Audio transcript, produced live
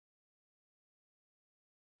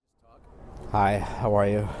Hi, how are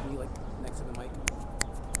you? Can you like next to the mic?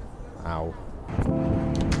 Ow.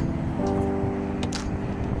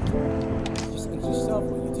 Just introduce yourself,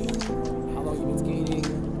 what you do, how long you've been skating,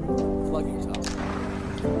 plug yourself.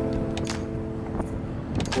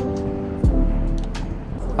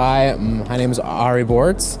 Hi, my name is Ari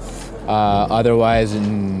Bortz, otherwise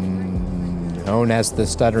known as the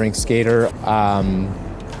Stuttering Skater.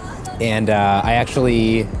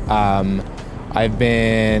 I've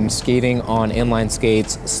been skating on inline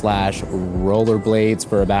skates / rollerblades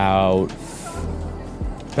for about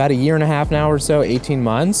a year and a half now or so, 18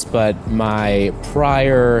 months. But my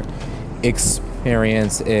prior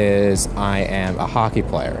experience is I am a hockey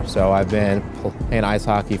player. So I've been playing ice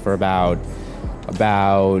hockey for about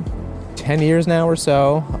 10 years now or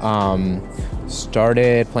so.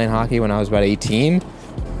 Started playing hockey when I was about 18.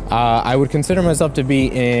 I would consider myself to be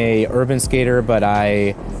an urban skater, but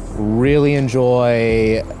I really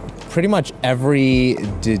enjoy pretty much every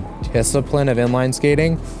discipline of inline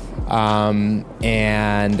skating,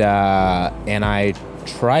 and I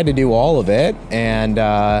try to do all of it. And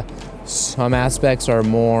some aspects are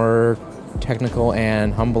more technical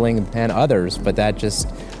and humbling than others, but that just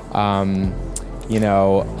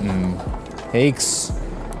makes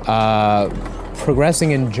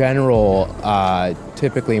progressing in general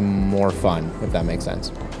typically more fun, if that makes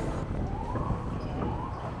sense.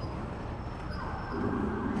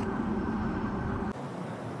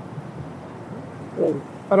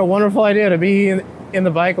 What a wonderful idea to be in the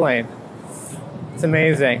bike lane. It's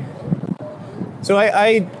amazing. So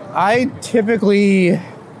I typically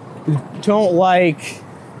don't like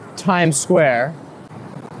Times Square,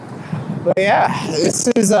 but yeah, this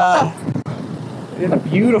is a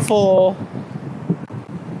beautiful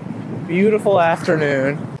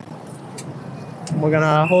afternoon. We're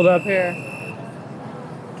gonna hold up here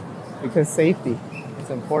because safety is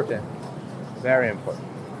important, very important.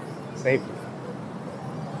 Safety.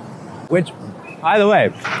 Which, by the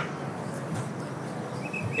way,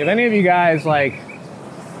 if any of you guys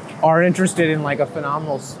are interested in a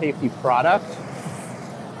phenomenal safety product,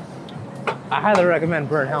 I highly recommend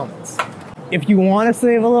Burn helmets. If you want to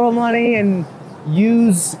save a little money and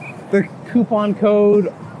use the coupon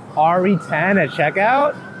code RE10 at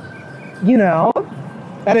checkout,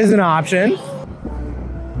 that is an option.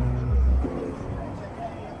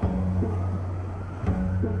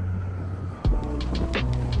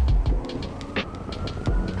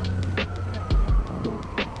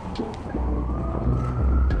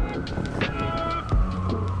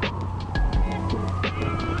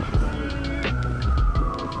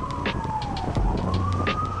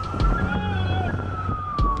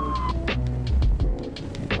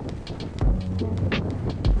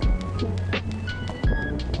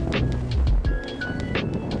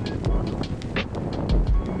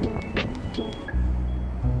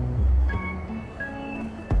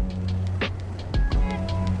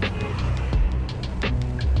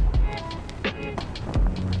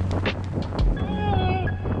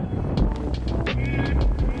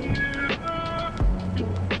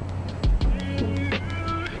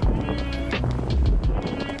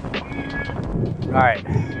 All right,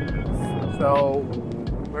 so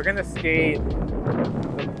we're gonna skate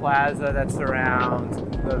the plaza that surrounds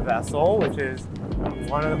the vessel, which is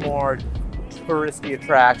one of the more touristy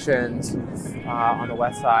attractions on the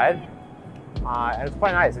west side. And it's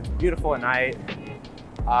quite nice. It's beautiful at night,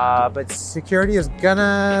 but security is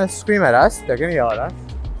gonna scream at us. They're gonna yell at us.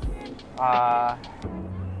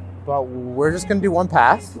 But we're just gonna do one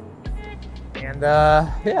pass, and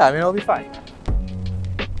yeah, I mean, it'll be fine.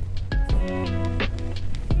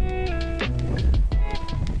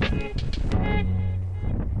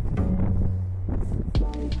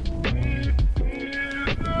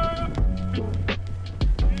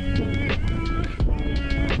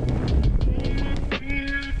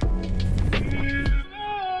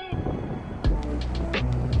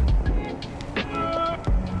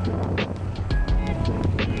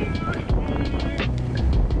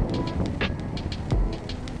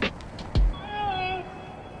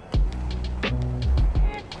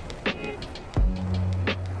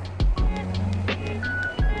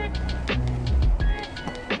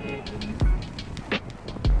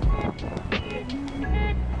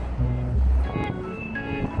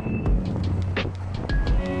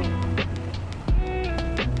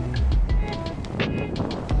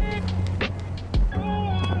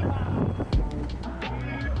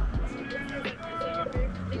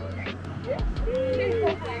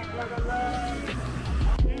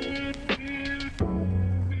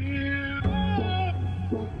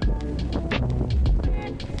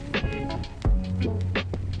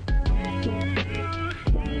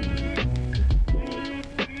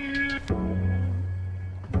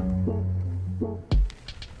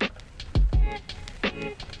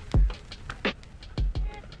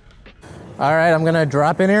 All right, I'm gonna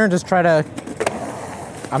drop in here and just try to,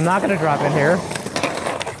 I'm not gonna drop in here.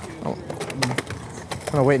 I'm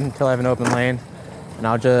gonna wait until I have an open lane and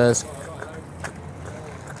I'll just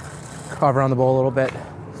cover on the bull a little bit.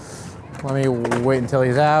 Let me wait until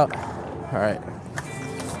he's out. All right.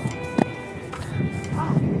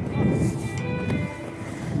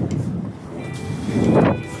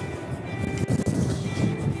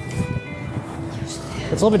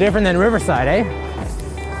 It's a little bit different than Riverside, eh?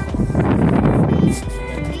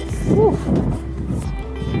 Whew.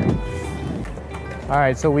 All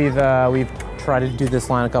right, so we've tried to do this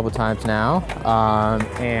line a couple times now,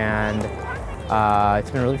 and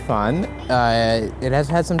it's been really fun. It has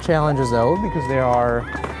had some challenges though, because there are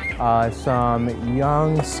some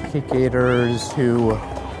young skaters who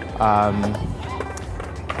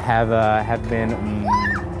have been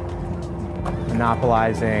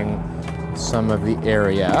monopolizing some of the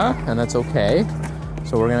area, and that's okay.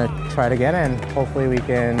 So we're gonna try it again, and hopefully we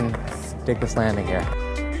can stick this landing here.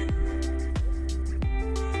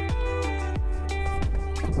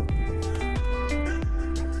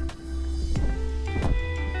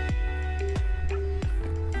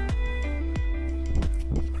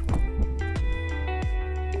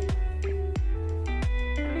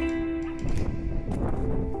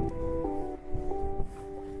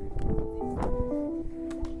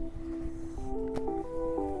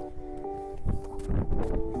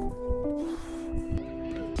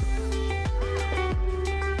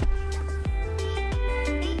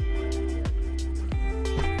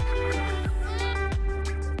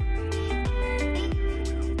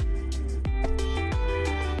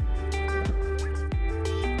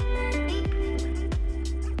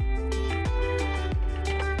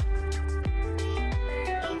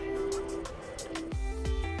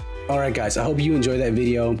 Alright guys, I hope you enjoyed that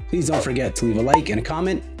video. Please don't forget to leave a like and a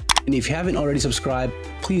comment. And if you haven't already subscribed,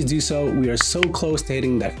 please do so. We are so close to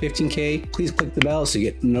hitting that 15K. Please click the bell so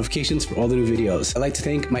you get notifications for all the new videos. I'd like to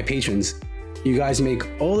thank my patrons. You guys make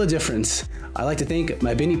all the difference. I'd like to thank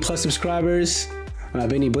my Benny Plus subscribers, my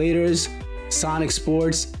Benny Bladers, Sonic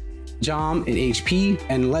Sports, Jom, and HP.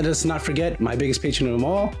 And let us not forget my biggest patron of them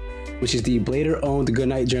all, which is the Blader-owned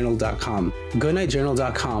GoodnightJournal.com.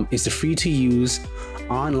 GoodnightJournal.com is the free-to-use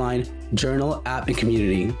online journal app and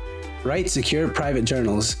community. Write secure private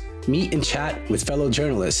journals, meet and chat with fellow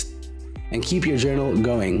journalists, and keep your journal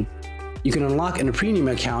going. You can unlock a premium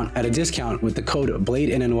account at a discount with the code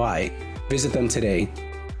BLADENNY. Visit them today.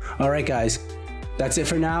 Alright guys, that's it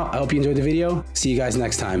for now. I hope you enjoyed the video. See you guys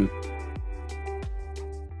next time.